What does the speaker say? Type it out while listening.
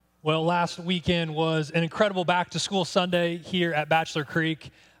Well, last weekend was an incredible back-to-school Sunday here at Bachelor Creek.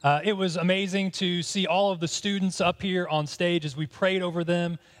 It was amazing to see all of the students up here on stage as we prayed over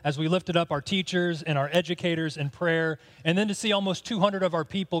them, as we lifted up our teachers and our educators in prayer, and then to see almost 200 of our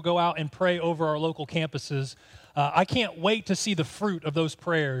people go out and pray over our local campuses. I can't wait to see the fruit of those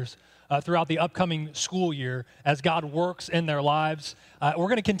prayers throughout the upcoming school year as God works in their lives. We're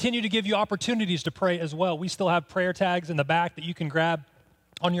going to continue to give you opportunities to pray as well. We still have prayer tags in the back that you can grab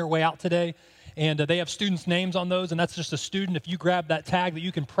on your way out today, and they have students' names on those, and that's just a student. If you grab that tag, that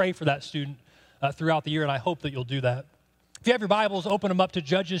you can pray for that student throughout the year, and I hope that you'll do that. If you have your Bibles, open them up to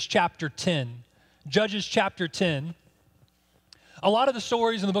Judges chapter 10. Judges chapter 10. A lot of the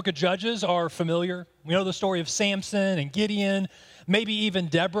stories in the book of Judges are familiar. We know the story of Samson and Gideon, maybe even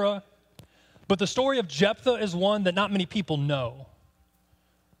Deborah, but the story of Jephthah is one that not many people know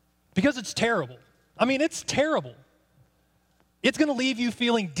because it's terrible. I mean, it's terrible. It's going to leave you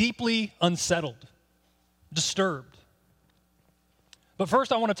feeling deeply unsettled, disturbed. But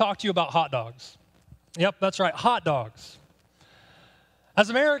first, I want to talk to you about hot dogs. Yep, that's right, hot dogs. As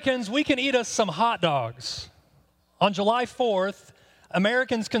Americans, we can eat us some hot dogs. On July 4th,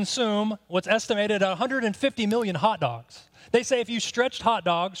 Americans consume what's estimated at 150 million hot dogs. They say if you stretched hot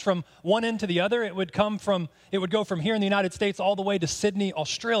dogs from one end to the other, it would go from here in the United States all the way to Sydney,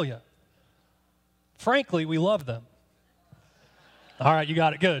 Australia. Frankly, we love them. All right, you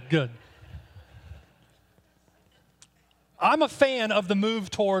got it. Good. I'm a fan of the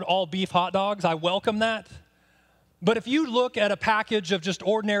move toward all beef hot dogs. I welcome that. But if you look at a package of just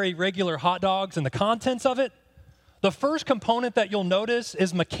ordinary, regular hot dogs and the contents of it, the first component that you'll notice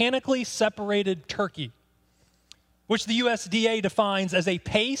is mechanically separated turkey, which the USDA defines as a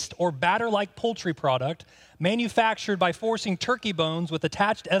paste or batter-like poultry product manufactured by forcing turkey bones with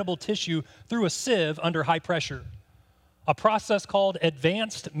attached edible tissue through a sieve under high pressure. A process called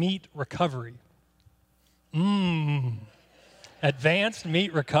advanced meat recovery. Advanced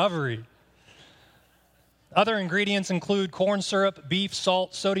meat recovery. Other ingredients include corn syrup, beef,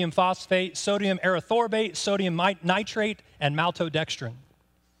 salt, sodium phosphate, sodium erythorbate, sodium nitrate, and maltodextrin.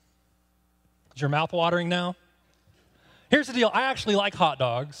 Is your mouth watering now? Here's the deal. I actually like hot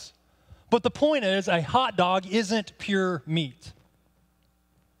dogs, but the point is a hot dog isn't pure meat.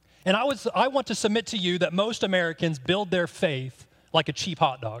 And I want to submit to you that most Americans build their faith like a cheap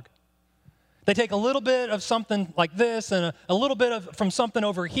hot dog. They take a little bit of something like this and a little bit from something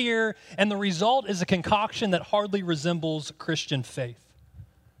over here, and the result is a concoction that hardly resembles Christian faith.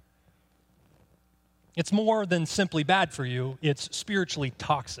 It's more than simply bad for you. It's spiritually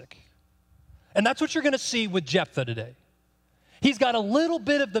toxic. And that's what you're going to see with Jephthah today. He's got a little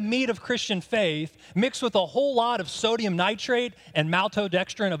bit of the meat of Christian faith mixed with a whole lot of sodium nitrate and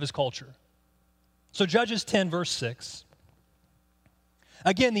maltodextrin of his culture. So Judges 10, verse 6.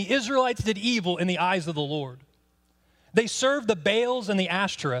 Again, the Israelites did evil in the eyes of the Lord. They served the Baals and the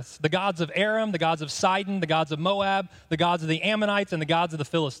Ashtoreths, the gods of Aram, the gods of Sidon, the gods of Moab, the gods of the Ammonites, and the gods of the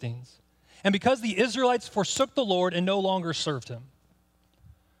Philistines. And because the Israelites forsook the Lord and no longer served him.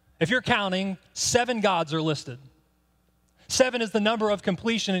 If you're counting, 7 gods are listed. 7 is the number of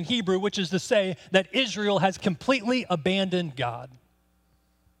completion in Hebrew, which is to say that Israel has completely abandoned God.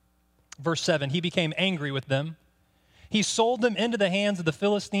 Verse 7, he became angry with them. He sold them into the hands of the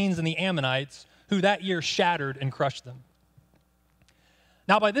Philistines and the Ammonites, who that year shattered and crushed them.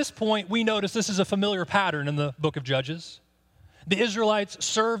 Now, by this point, we notice this is a familiar pattern in the book of Judges. The Israelites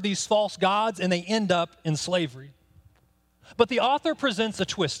serve these false gods, and they end up in slavery. But the author presents a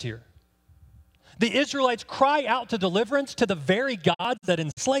twist here. The Israelites cry out to deliverance to the very gods that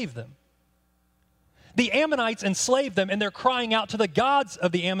enslaved them. The Ammonites enslaved them, and they're crying out to the gods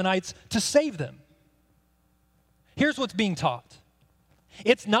of the Ammonites to save them. Here's what's being taught.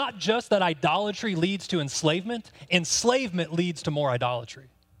 It's not just that idolatry leads to enslavement. Enslavement leads to more idolatry.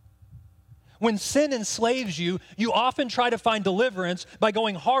 When sin enslaves you, you often try to find deliverance by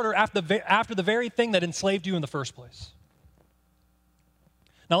going harder after the very thing that enslaved you in the first place.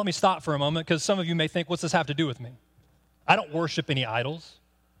 Now, let me stop for a moment because some of you may think, what's this have to do with me? I don't worship any idols.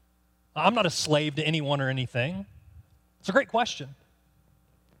 I'm not a slave to anyone or anything. It's a great question.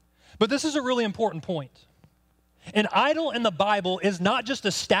 But this is a really important point. An idol in the Bible is not just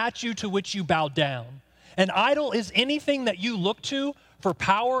a statue to which you bow down. An idol is anything that you look to for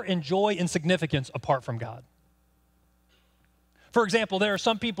power and joy and significance apart from God. For example, there are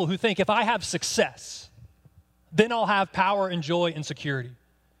some people who think if I have success, then I'll have power and joy and security.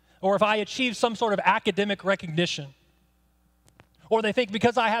 Or if I achieve some sort of academic recognition. Or they think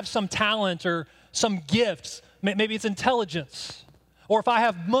because I have some talent or some gifts, maybe it's intelligence, or if I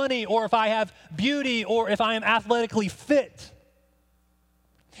have money, or if I have beauty, or if I am athletically fit,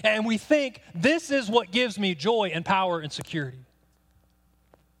 And we think this is what gives me joy and power and security.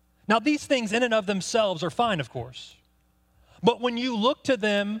 Now, these things in and of themselves are fine, of course. But when you look to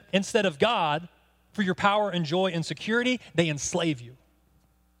them instead of God for your power and joy and security, they enslave you.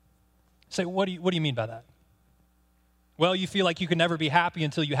 Say, what do you mean by that? Well, you feel like you can never be happy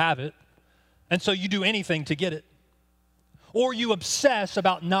until you have it, and so you do anything to get it. Or you obsess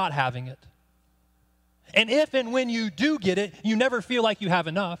about not having it. And if and when you do get it, you never feel like you have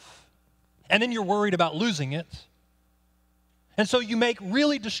enough, and then you're worried about losing it. And so you make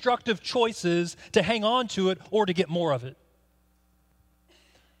really destructive choices to hang on to it or to get more of it.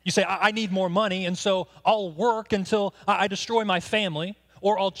 You say, I need more money, and so I'll work until I destroy my family,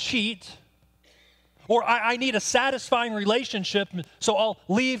 or I'll cheat, or I need a satisfying relationship, so I'll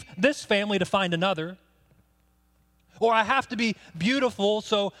leave this family to find another. Or I have to be beautiful,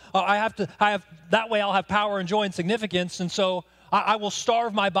 so that way I'll have power and joy and significance, and so I will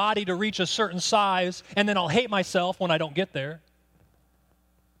starve my body to reach a certain size, and then I'll hate myself when I don't get there.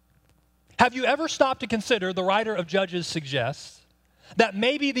 Have you ever stopped to consider, the writer of Judges suggests, that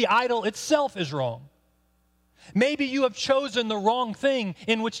maybe the idol itself is wrong? Maybe you have chosen the wrong thing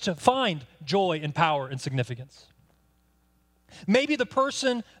in which to find joy and power and significance. Maybe the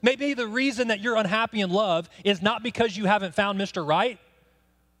reason that you're unhappy in love is not because you haven't found Mr. Right,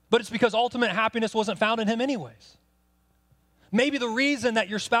 but it's because ultimate happiness wasn't found in him anyways. Maybe the reason that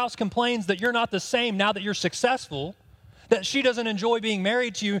your spouse complains that you're not the same now that you're successful, that she doesn't enjoy being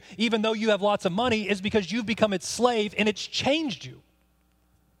married to you even though you have lots of money, is because you've become its slave and it's changed you.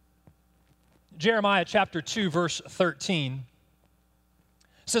 Jeremiah chapter 2, verse 13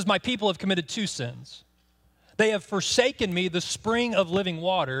 says, "My people have committed two sins. They have forsaken me, the spring of living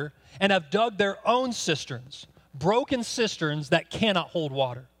water, and have dug their own cisterns, broken cisterns that cannot hold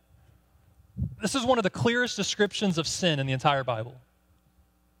water." This is one of the clearest descriptions of sin in the entire Bible.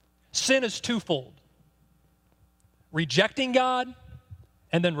 Sin is twofold: rejecting God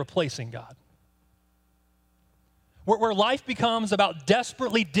and then replacing God. Where life becomes about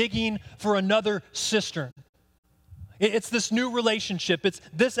desperately digging for another cistern. It's this new relationship. It's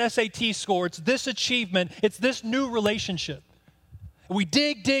this SAT score. It's this achievement. It's this new relationship. We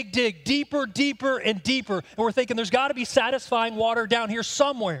dig deeper, deeper, and deeper. And we're thinking there's got to be satisfying water down here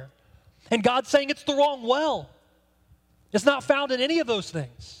somewhere. And God's saying it's the wrong well. It's not found in any of those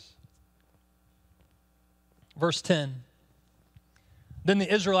things. Verse 10. Then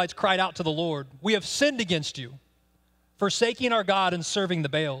the Israelites cried out to the Lord, "We have sinned against you, forsaking our God and serving the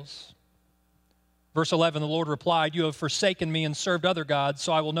Baals." Verse 11, the Lord replied, "You have forsaken me and served other gods,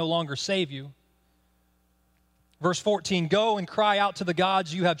 so I will no longer save you." Verse 14, "Go and cry out to the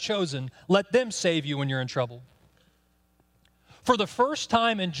gods you have chosen. Let them save you when you're in trouble." For the first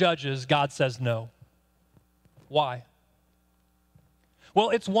time in Judges, God says no. Why?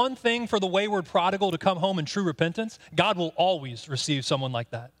 Well, it's one thing for the wayward prodigal to come home in true repentance. God will always receive someone like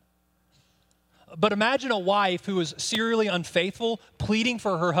that. But imagine a wife who is serially unfaithful, pleading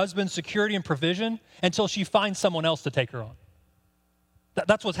for her husband's security and provision until she finds someone else to take her on.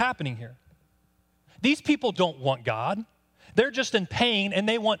 That's what's happening here. These people don't want God. They're just in pain, and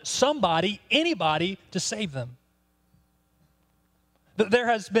they want somebody, anybody, to save them. There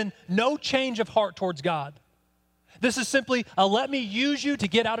has been no change of heart towards God. This is simply a let me use you to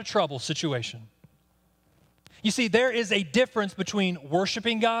get out of trouble situation. You see, there is a difference between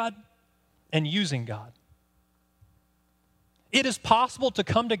worshiping God and using God. It is possible to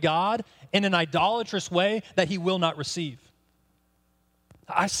come to God in an idolatrous way that he will not receive.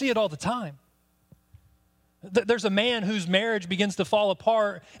 I see it all the time. There's a man whose marriage begins to fall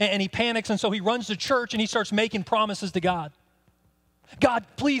apart and he panics, and so he runs to church and he starts making promises to God. God,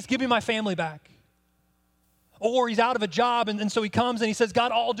 please give me my family back. Or he's out of a job and so he comes and he says,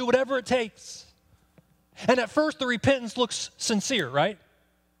 God, I'll do whatever it takes. And at first the repentance looks sincere, right?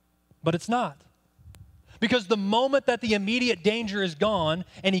 But it's not. Because the moment that the immediate danger is gone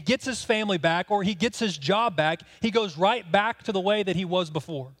and he gets his family back or he gets his job back, he goes right back to the way that he was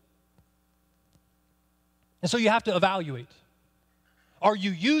before. And so you have to evaluate. Are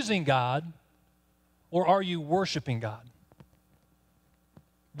you using God or are you worshiping God?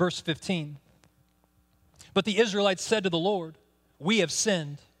 Verse 15. But the Israelites said to the Lord, "We have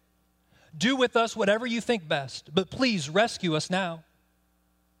sinned. Do with us whatever you think best, but please rescue us now."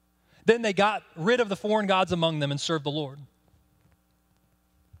 Then they got rid of the foreign gods among them and served the Lord.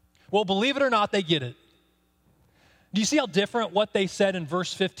 Well, believe it or not, they get it. Do you see how different what they said in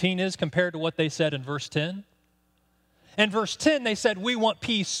verse 15 is compared to what they said in verse 10? In verse 10, they said, "We want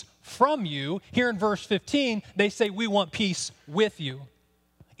peace from you." Here in verse 15, they say, "We want peace with you,"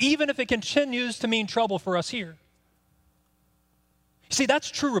 even if it continues to mean trouble for us here. See, that's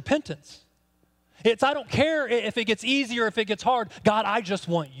true repentance. It's, I don't care if it gets easy or if it gets hard. God, I just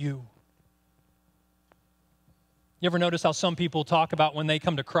want you. You ever notice how some people talk about when they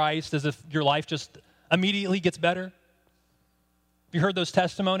come to Christ as if your life just immediately gets better? You heard those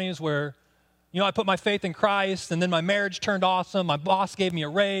testimonies where, I put my faith in Christ and then my marriage turned awesome. My boss gave me a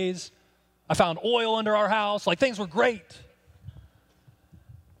raise. I found oil under our house. Like, things were great.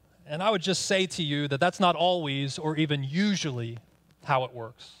 And I would just say to you that that's not always or even usually how it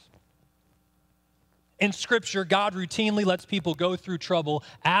works. In Scripture, God routinely lets people go through trouble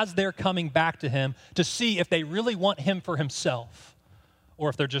as they're coming back to Him to see if they really want Him for Himself or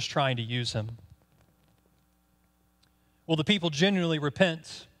if they're just trying to use Him. Well, the people genuinely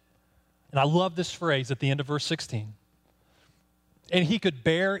repent. And I love this phrase at the end of verse 16. And He could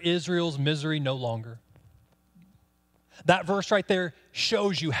bear Israel's misery no longer. That verse right there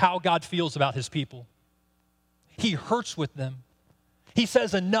shows you how God feels about His people. He hurts with them. He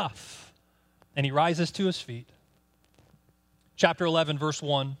says enough. And He rises to His feet. Chapter 11, verse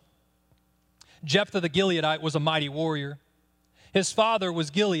 1. Jephthah the Gileadite was a mighty warrior. His father was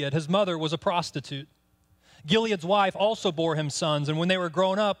Gilead. His mother was a prostitute. Gilead's wife also bore him sons, and when they were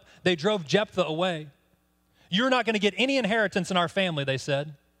grown up, they drove Jephthah away. You're not going to get any inheritance in our family, they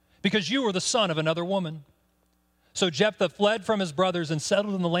said, because you were the son of another woman. So Jephthah fled from his brothers and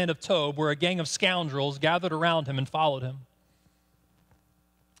settled in the land of Tob, where a gang of scoundrels gathered around him and followed him.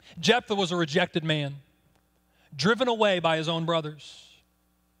 Jephthah was a rejected man, driven away by his own brothers.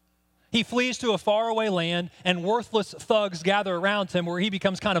 He flees to a faraway land, and worthless thugs gather around him, where he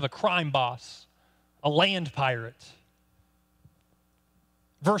becomes kind of a crime boss, a land pirate.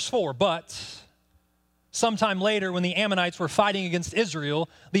 Verse 4, but sometime later, when the Ammonites were fighting against Israel,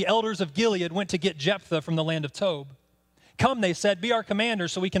 the elders of Gilead went to get Jephthah from the land of Tob. Come, they said, be our commander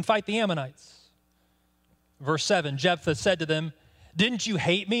so we can fight the Ammonites. Verse 7, Jephthah said to them, didn't you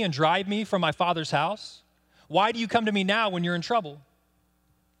hate me and drive me from my father's house? Why do you come to me now when you're in trouble?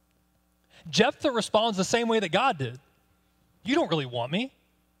 Jephthah responds the same way that God did. You don't really want me.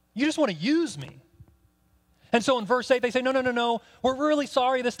 You just want to use me. And so in verse 8, they say, no. We're really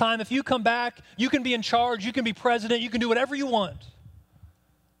sorry this time. If you come back, you can be in charge. You can be president. You can do whatever you want.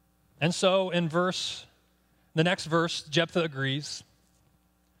 And so in the next verse, Jephthah agrees.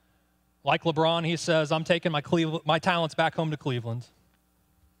 Like LeBron, he says, I'm taking my talents back home to Cleveland.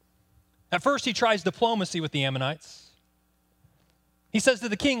 At first, he tries diplomacy with the Ammonites. He says to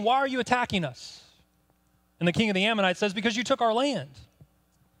the king, why are you attacking us? And the king of the Ammonites says, because you took our land.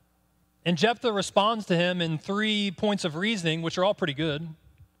 And Jephthah responds to him in 3 points of reasoning, which are all pretty good.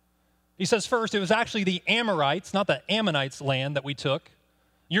 He says, first, it was actually the Amorites, not the Ammonites' land that we took.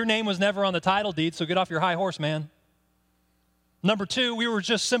 Your name was never on the title deed, so get off your high horse, man. Number 2, we were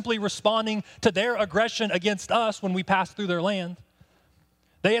just simply responding to their aggression against us when we passed through their land.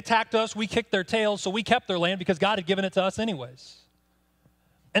 They attacked us, we kicked their tails, so we kept their land because God had given it to us anyways.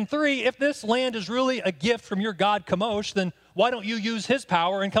 And 3, if this land is really a gift from your God, Kamosh, then why don't you use His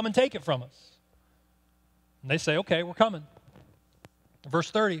power and come and take it from us? And they say, okay, we're coming. Verse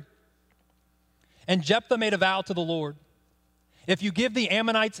 30, and Jephthah made a vow to the Lord. If you give the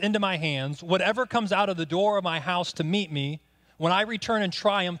Ammonites into my hands, whatever comes out of the door of my house to meet me, when I return in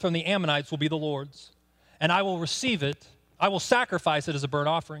triumph from the Ammonites will be the Lord's, and I will receive it. I will sacrifice it as a burnt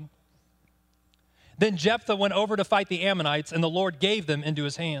offering. Then Jephthah went over to fight the Ammonites, and the Lord gave them into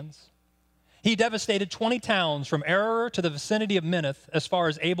his hands. He devastated 20 towns from Aroer to the vicinity of Minnith as far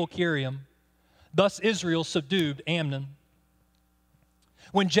as Abel-Kiriam. Thus Israel subdued Ammon.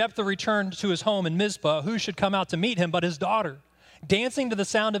 When Jephthah returned to his home in Mizpah, who should come out to meet him but his daughter, dancing to the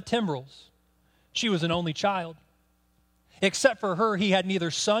sound of timbrels? She was an only child. Except for her, he had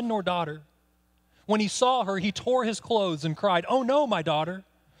neither son nor daughter. When he saw her, he tore his clothes and cried, "Oh no, my daughter,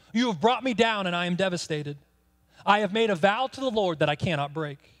 you have brought me down and I am devastated. I have made a vow to the Lord that I cannot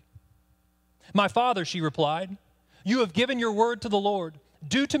break." "My father," she replied, "you have given your word to the Lord.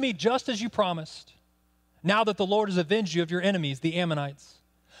 Do to me just as you promised. Now that the Lord has avenged you of your enemies, the Ammonites.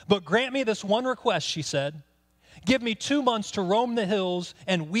 But grant me this one request," she said. "Give me 2 months to roam the hills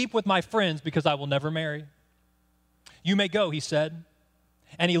and weep with my friends because I will never marry." "You may go," he said.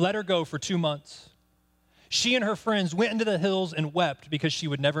 And he let her go for 2 months. She and her friends went into the hills and wept because she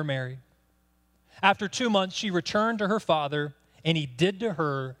would never marry. After 2 months, she returned to her father, and he did to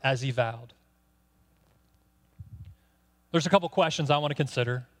her as he vowed. There's a couple questions I want to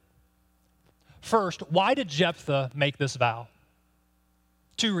consider. First, why did Jephthah make this vow?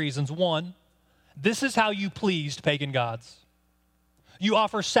 2 reasons. 1, this is how you pleased pagan gods. You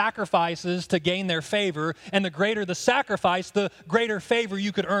offer sacrifices to gain their favor, and the greater the sacrifice, the greater favor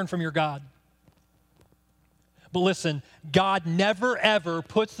you could earn from your God. But listen, God never ever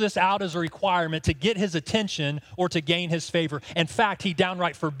puts this out as a requirement to get his attention or to gain his favor. In fact, he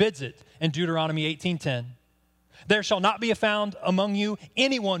downright forbids it in Deuteronomy 18:10. There shall not be found among you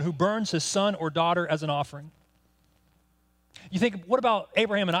anyone who burns his son or daughter as an offering. You think, what about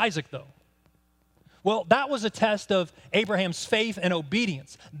Abraham and Isaac, though? Well, that was a test of Abraham's faith and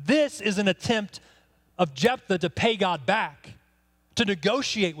obedience. This is an attempt of Jephthah to pay God back, to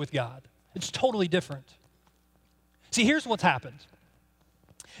negotiate with God. It's totally different. See, here's what's happened.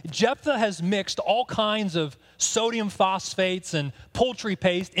 Jephthah has mixed all kinds of sodium phosphates and poultry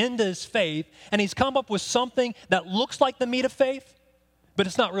paste into his faith, and he's come up with something that looks like the meat of faith, but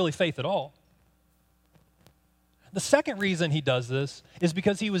it's not really faith at all. The second reason he does this is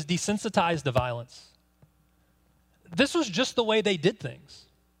because he was desensitized to violence. This was just the way they did things.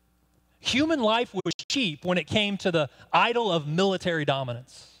 Human life was cheap when it came to the idol of military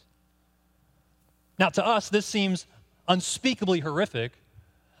dominance. Now, to us, this seems unspeakably horrific,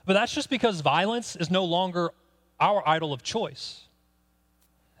 but that's just because violence is no longer our idol of choice.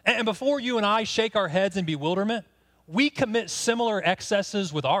 And before you and I shake our heads in bewilderment, we commit similar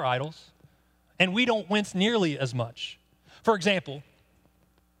excesses with our idols, and we don't wince nearly as much. For example,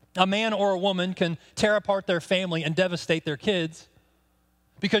 a man or a woman can tear apart their family and devastate their kids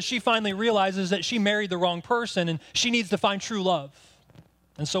because she finally realizes that she married the wrong person and she needs to find true love.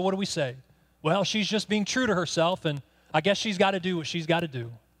 And so what do we say? Well, she's just being true to herself, and I guess she's got to do what she's got to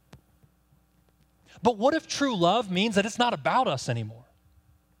do. But what if true love means that it's not about us anymore?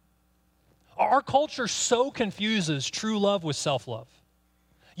 Our culture so confuses true love with self-love.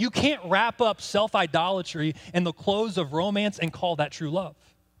 You can't wrap up self-idolatry in the clothes of romance and call that true love.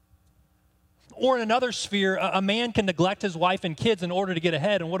 Or in another sphere, a man can neglect his wife and kids in order to get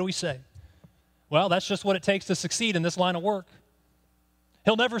ahead, and what do we say? Well, that's just what it takes to succeed in this line of work.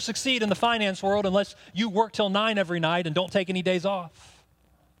 He'll never succeed in the finance world unless you work till 9 every night and don't take any days off.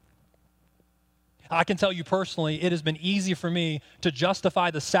 I can tell you personally, it has been easy for me to justify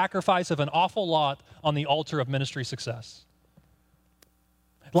the sacrifice of an awful lot on the altar of ministry success.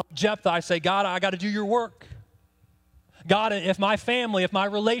 Like Jephthah, I say, God, I got to do your work. God, if my family, if my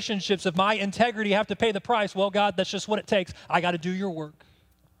relationships, if my integrity have to pay the price, well, God, that's just what it takes. I got to do your work.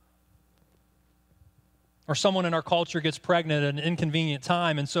 Or someone in our culture gets pregnant at an inconvenient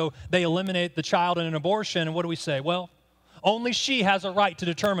time, and so they eliminate the child in an abortion, and what do we say? Well, only she has a right to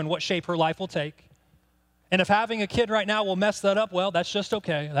determine what shape her life will take. And if having a kid right now will mess that up, well, that's just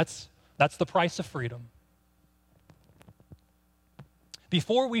okay. That's the price of freedom.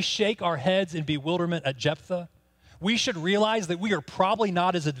 Before we shake our heads in bewilderment at Jephthah, we should realize that we are probably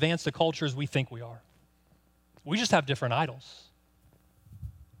not as advanced a culture as we think we are. We just have different idols.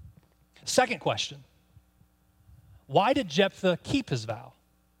 Second question. Why did Jephthah keep his vow?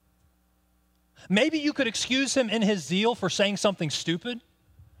 Maybe you could excuse him in his zeal for saying something stupid,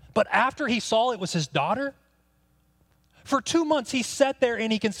 but after he saw it was his daughter, for 2 months he sat there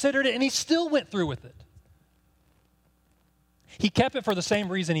and he considered it and he still went through with it. He kept it for the same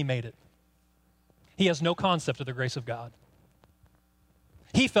reason he made it. He has no concept of the grace of God.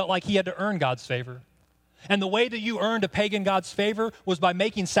 He felt like he had to earn God's favor. And the way that you earned a pagan God's favor was by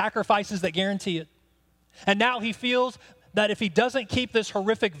making sacrifices that guarantee it. And now he feels that if he doesn't keep this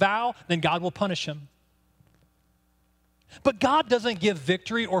horrific vow, then God will punish him. But God doesn't give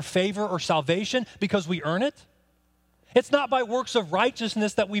victory or favor or salvation because we earn it. It's not by works of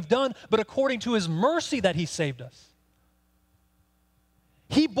righteousness that we've done, but according to his mercy that he saved us.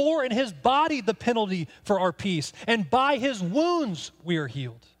 He bore in his body the penalty for our peace, and by his wounds we are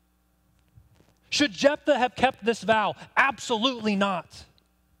healed. Should Jephthah have kept this vow? Absolutely not.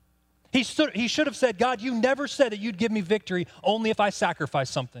 He should have said, God, you never said that you'd give me victory only if I sacrifice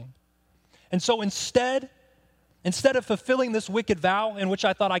something. And so instead of fulfilling this wicked vow in which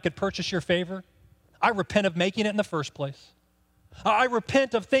I thought I could purchase your favor, I repent of making it in the first place. I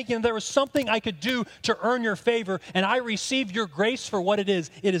repent of thinking there was something I could do to earn your favor, and I receive your grace for what it is.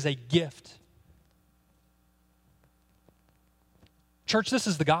 It is a gift. Church, this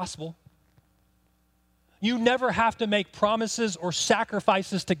is the gospel. You never have to make promises or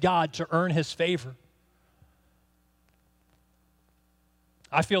sacrifices to God to earn his favor.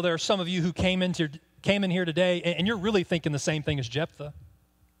 I feel there are some of you who came in here today and you're really thinking the same thing as Jephthah.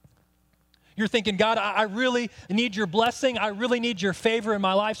 You're thinking, God, I really need your blessing. I really need your favor in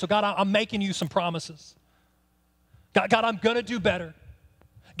my life. So God, I'm making you some promises. God, I'm going to do better.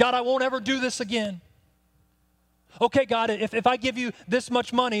 God, I won't ever do this again. Okay, God, if I give you this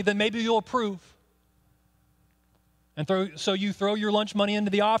much money, then maybe you'll approve. And so you throw your lunch money into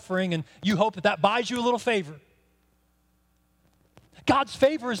the offering and you hope that buys you a little favor. God's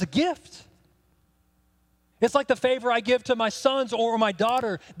favor is a gift. It's like the favor I give to my sons or my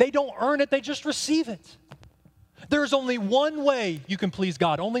daughter. They don't earn it, they just receive it. There's only one way you can please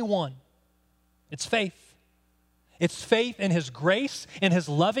God, only one. It's faith. It's faith in His grace and His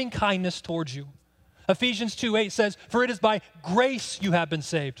loving kindness towards you. Ephesians 2:8 says, "For it is by grace you have been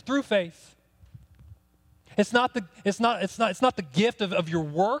saved, through faith." It's not the gift of your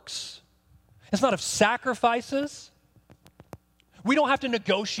works. It's not of sacrifices. We don't have to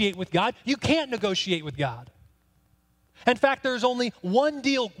negotiate with God. You can't negotiate with God. In fact, there's only one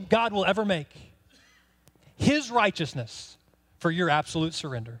deal God will ever make: His righteousness for your absolute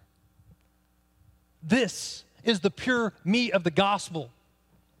surrender. This is the pure meat of the gospel,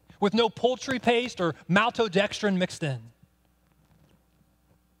 with no poultry paste or maltodextrin mixed in.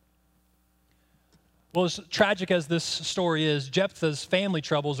 Well, as tragic as this story is, Jephthah's family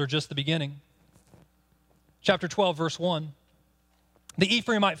troubles are just the beginning. Chapter 12, verse 1. The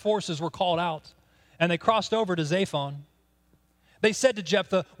Ephraimite forces were called out, and they crossed over to Zaphon. They said to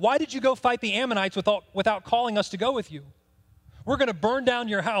Jephthah, "Why did you go fight the Ammonites without calling us to go with you? We're going to burn down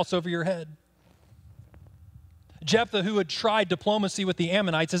your house over your head." Jephthah, who had tried diplomacy with the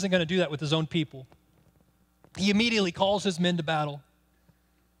Ammonites, isn't going to do that with his own people. He immediately calls his men to battle.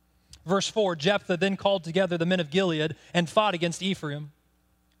 Verse 4, Jephthah then called together the men of Gilead and fought against Ephraim.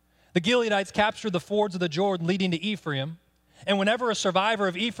 The Gileadites captured the fords of the Jordan leading to Ephraim, and whenever a survivor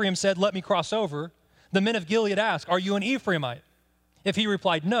of Ephraim said, "Let me cross over," the men of Gilead asked, "Are you an Ephraimite?" If he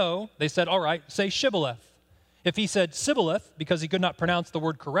replied no, they said, "All right, say Shibboleth." If he said Sibboleth, because he could not pronounce the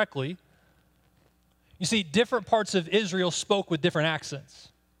word correctly, you see, different parts of Israel spoke with different accents.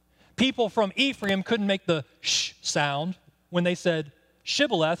 People from Ephraim couldn't make the sh sound when they said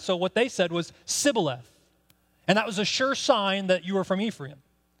Shibboleth, so what they said was Sibboleth. And that was a sure sign that you were from Ephraim.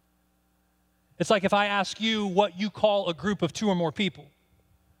 It's like if I ask you what you call a group of two or more people,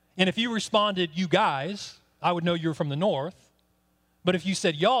 and if you responded, "You guys," I would know you were from the north. But if you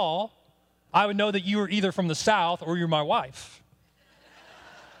said y'all, I would know that you were either from the south or you're my wife.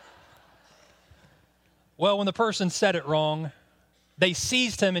 Well, when the person said it wrong, they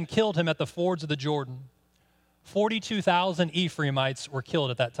seized him and killed him at the fords of the Jordan. 42,000 Ephraimites were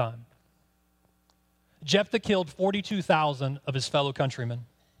killed at that time. Jephthah killed 42,000 of his fellow countrymen.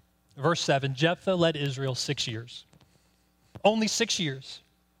 Verse 7, Jephthah led Israel 6 years. Only 6 years.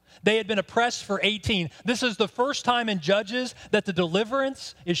 They had been oppressed for 18. This is the first time in Judges that the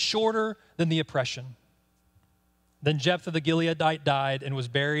deliverance is shorter than the oppression. Then Jephthah the Gileadite died and was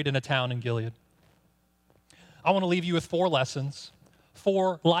buried in a town in Gilead. I want to leave you with 4 lessons,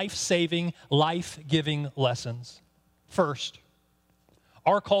 4 life-saving, life-giving lessons. First,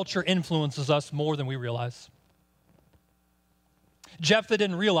 our culture influences us more than we realize. Jephthah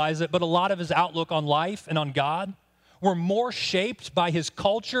didn't realize it, but a lot of his outlook on life and on God were more shaped by his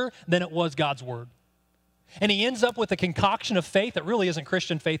culture than it was God's word. And he ends up with a concoction of faith that really isn't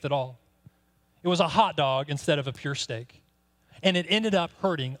Christian faith at all. It was a hot dog instead of a pure steak. And it ended up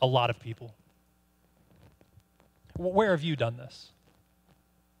hurting a lot of people. Where have you done this?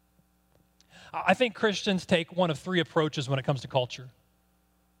 I think Christians take one of 3 approaches when it comes to culture.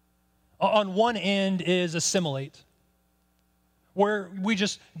 On one end is assimilate, where we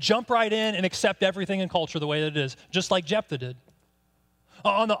just jump right in and accept everything in culture the way that it is, just like Jephthah did.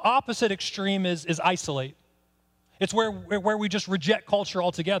 On the opposite extreme is isolate. It's where we just reject culture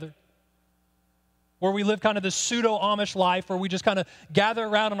altogether, where we live kind of this pseudo-Amish life where we just kind of gather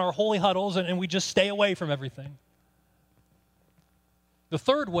around in our holy huddles and we just stay away from everything. The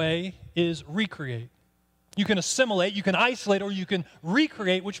third way is recreate. You can assimilate, you can isolate, or you can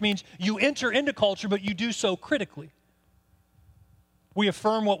recreate, which means you enter into culture, but you do so critically. We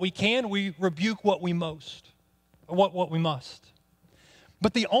affirm what we can, we rebuke what we must.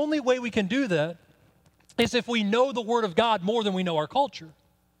 But the only way we can do that is if we know the Word of God more than we know our culture.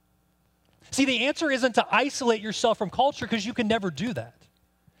 See, the answer isn't to isolate yourself from culture, because you can never do that.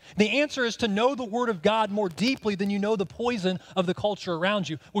 The answer is to know the Word of God more deeply than you know the poison of the culture around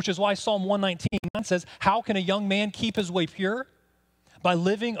you, which is why Psalm 119 says, "How can a young man keep his way pure? By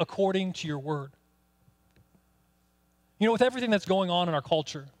living according to your word." You know, with everything that's going on in our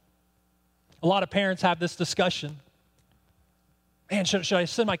culture, a lot of parents have this discussion. Man, should I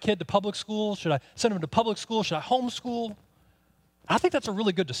send my kid to public school? Should I send him to public school? Should I homeschool? I think that's a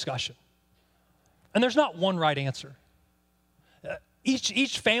really good discussion. And there's not one right answer.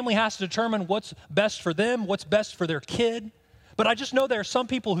 Each family has to determine what's best for them, what's best for their kid. But I just know there are some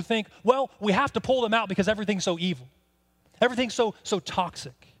people who think, well, we have to pull them out because everything's so evil. Everything's so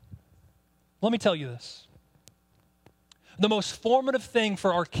toxic. Let me tell you this. The most formative thing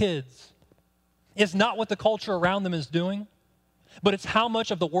for our kids is not what the culture around them is doing, but it's how much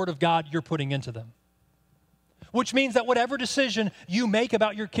of the Word of God you're putting into them. which means that whatever decision you make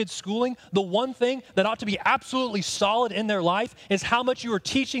about your kids' schooling, the one thing that ought to be absolutely solid in their life is how much you are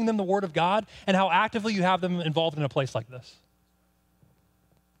teaching them the Word of God and how actively you have them involved in a place like this.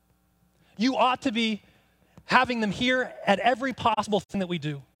 You ought to be having them here at every possible thing that we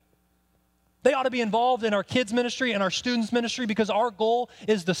do. They ought to be involved in our kids' ministry and our students' ministry because our goal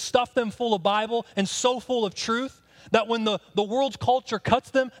is to stuff them full of Bible and so full of truth that when the world's culture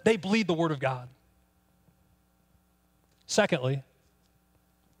cuts them, they bleed the Word of God. Secondly,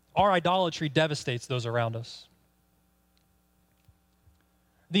 our idolatry devastates those around us.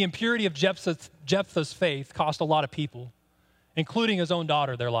 The impurity of Jephthah's faith cost a lot of people, including his own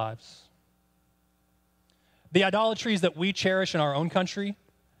daughter, their lives. The idolatries that we cherish in our own country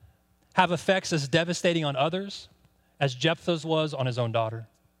have effects as devastating on others as Jephthah's was on his own daughter.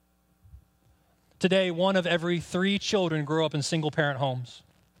 Today, 1 of every 3 children grow up in single-parent homes.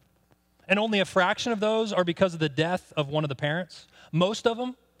 And only a fraction of those are because of the death of one of the parents. Most of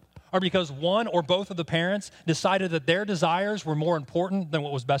them are because one or both of the parents decided that their desires were more important than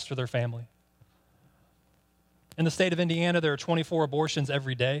what was best for their family. In the state of Indiana, there are 24 abortions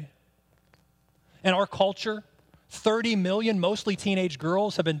every day. In our culture, 30 million, mostly teenage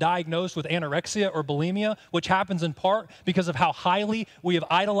girls, have been diagnosed with anorexia or bulimia, which happens in part because of how highly we have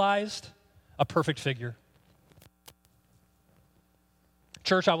idolized a perfect figure.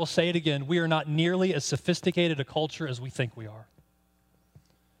 Church, I will say it again, we are not nearly as sophisticated a culture as we think we are.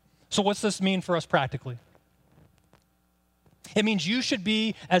 So what's this mean for us practically? It means you should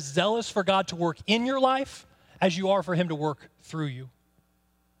be as zealous for God to work in your life as you are for Him to work through you.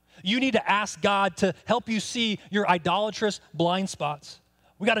 You need to ask God to help you see your idolatrous blind spots.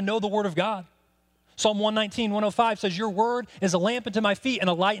 We got to know the Word of God. Psalm 119, 105 says, your word is a lamp unto my feet and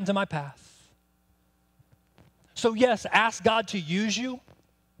a light unto my path. So yes, ask God to use you.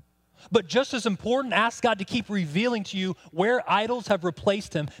 But just as important, ask God to keep revealing to you where idols have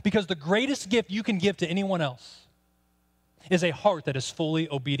replaced Him, because the greatest gift you can give to anyone else is a heart that is fully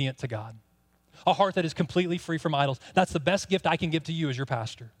obedient to God, a heart that is completely free from idols. That's the best gift I can give to you as your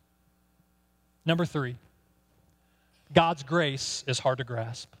pastor. Number 3, God's grace is hard to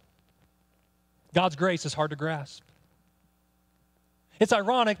grasp. God's grace is hard to grasp. It's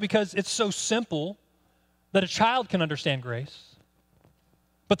ironic because it's so simple that a child can understand grace.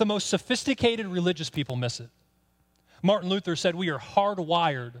 But the most sophisticated religious people miss it. Martin Luther said we are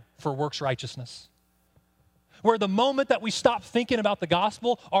hardwired for works righteousness. Where the moment that we stop thinking about the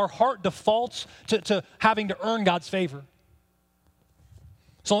gospel, our heart defaults to having to earn God's favor.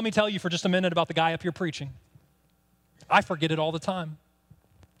 So let me tell you for just a minute about the guy up here preaching. I forget it all the time.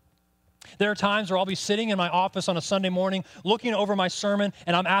 There are times where I'll be sitting in my office on a Sunday morning looking over my sermon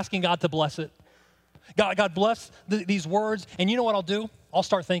and I'm asking God to bless it. God bless these words, and you know what I'll do? I'll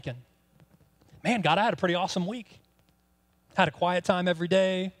start thinking, man, God, I had a pretty awesome week. Had a quiet time every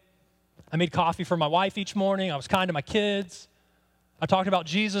day. I made coffee for my wife each morning. I was kind to my kids. I talked about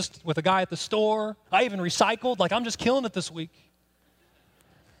Jesus with a guy at the store. I even recycled. Like, I'm just killing it this week.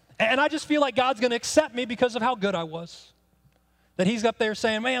 And I just feel like God's going to accept me because of how good I was. That He's up there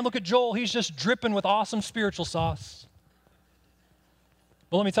saying, man, look at Joel. He's just dripping with awesome spiritual sauce.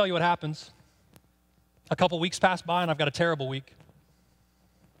 Well, let me tell you what happens. A couple weeks pass by and I've got a terrible week.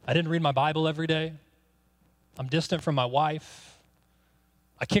 I didn't read my Bible every day. I'm distant from my wife.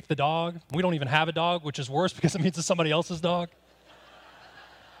 I kick the dog. We don't even have a dog, which is worse because it means it's somebody else's dog.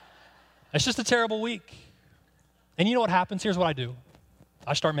 It's just a terrible week. And you know what happens? Here's what I do.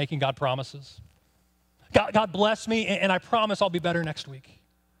 I start making God promises. God bless me, and I promise I'll be better next week.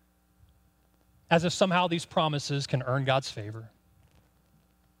 As if somehow these promises can earn God's favor.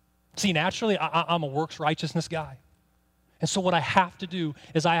 See, naturally, I'm a works righteousness guy. And so what I have to do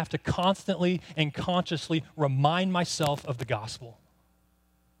is I have to constantly and consciously remind myself of the gospel.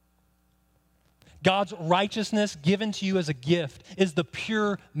 God's righteousness given to you as a gift is the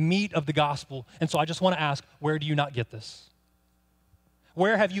pure meat of the gospel. And so I just want to ask, where do you not get this?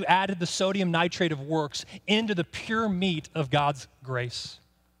 Where have you added the sodium nitrate of works into the pure meat of God's grace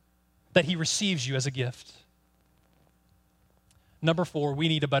that He receives you as a gift? Number 4, we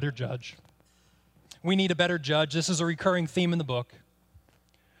need a better judge. We need a better judge. This is a recurring theme in the book.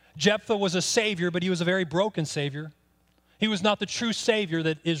 Jephthah was a savior, but he was a very broken savior. He was not the true savior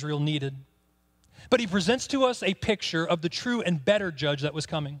that Israel needed. But he presents to us a picture of the true and better judge that was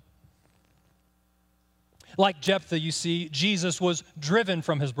coming. Like Jephthah, you see, Jesus was driven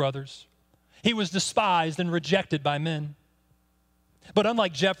from his brothers. He was despised and rejected by men. But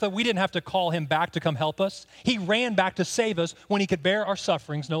unlike Jephthah, we didn't have to call him back to come help us. He ran back to save us when he could bear our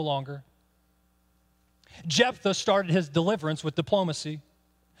sufferings no longer. Jephthah started his deliverance with diplomacy.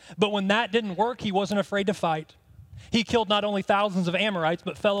 But when that didn't work, he wasn't afraid to fight. He killed not only thousands of Amorites,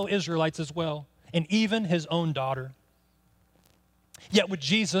 but fellow Israelites as well, and even his own daughter. Yet with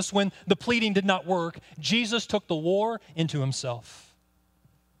Jesus, when the pleading did not work, Jesus took the war into himself.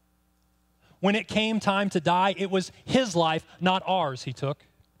 When it came time to die, it was his life, not ours, he took.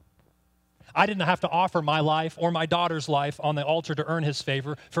 I didn't have to offer my life or my daughter's life on the altar to earn his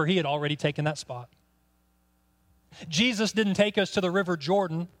favor, for he had already taken that spot. Jesus didn't take us to the river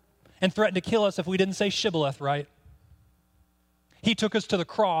Jordan and threaten to kill us if we didn't say Shibboleth right. He took us to the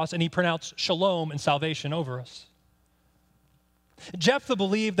cross and he pronounced shalom and salvation over us. Jephthah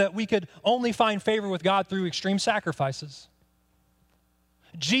believed that we could only find favor with God through extreme sacrifices.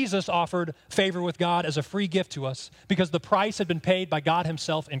 Jesus offered favor with God as a free gift to us because the price had been paid by God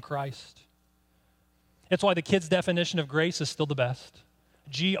himself in Christ. It's why the kids' definition of grace is still the best.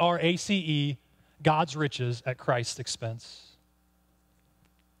 Grace, God's riches at Christ's expense.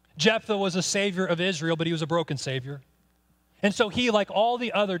 Jephthah was a savior of Israel, but he was a broken savior. And so he, like all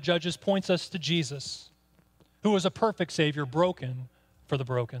the other judges, points us to Jesus, who was a perfect savior, broken for the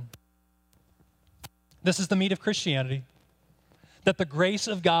broken. This is the meat of Christianity, that the grace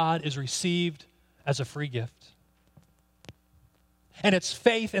of God is received as a free gift. And it's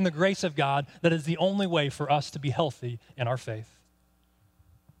faith in the grace of God that is the only way for us to be healthy in our faith.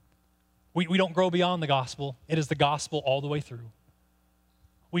 We don't grow beyond the gospel. It is the gospel all the way through.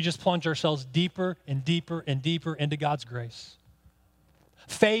 We just plunge ourselves deeper and deeper and deeper into God's grace.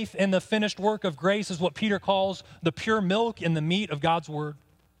 Faith in the finished work of grace is what Peter calls the pure milk and the meat of God's word.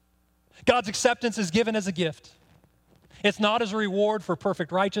 God's acceptance is given as a gift. It's not as a reward for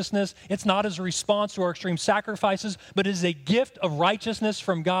perfect righteousness. It's not as a response to our extreme sacrifices, but it is a gift of righteousness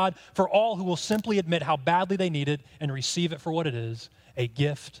from God for all who will simply admit how badly they need it and receive it for what it is, a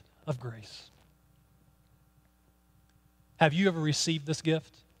gift of grace. Have you ever received this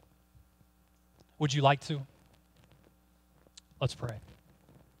gift? Would you like to? Let's pray.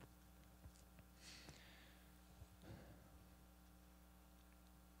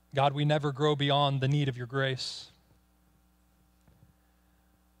 God, we never grow beyond the need of your grace.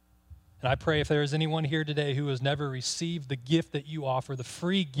 And I pray if there is anyone here today who has never received the gift that you offer, the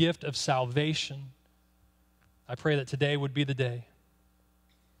free gift of salvation, I pray that today would be the day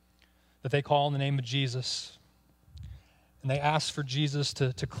that they call on the name of Jesus and they ask for Jesus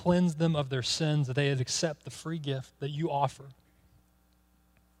to cleanse them of their sins, that they would accept the free gift that you offer.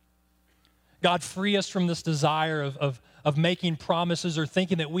 God, free us from this desire of making promises or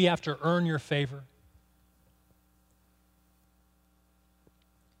thinking that we have to earn your favor.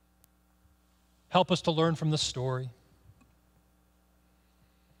 Help us to learn from this story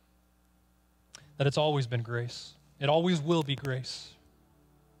that it's always been grace. It always will be grace.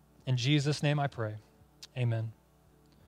 In Jesus' name I pray. Amen.